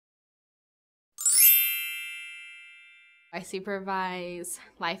I supervise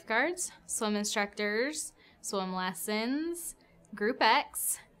lifeguards, swim instructors, swim lessons, Group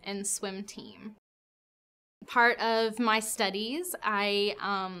X, and swim team. Part of my studies, I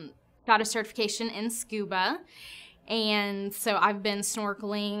got a certification in scuba, and so I've been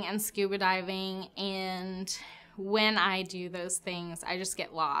snorkeling and scuba diving, and when I do those things, I just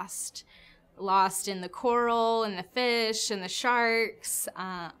get lost in the coral and the fish and the sharks.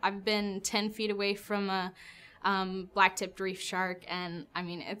 I've been 10 feet away from a black-tipped reef shark, and I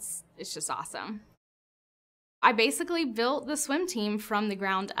mean, it's just awesome. I basically built the swim team from the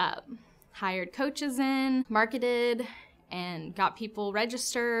ground up. Hired coaches in, marketed, and got people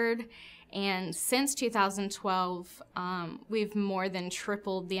registered. And since 2012, we've more than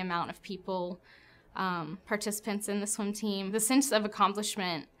tripled the amount of people, participants in the swim team. The sense of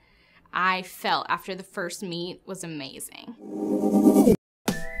accomplishment I felt after the first meet was amazing.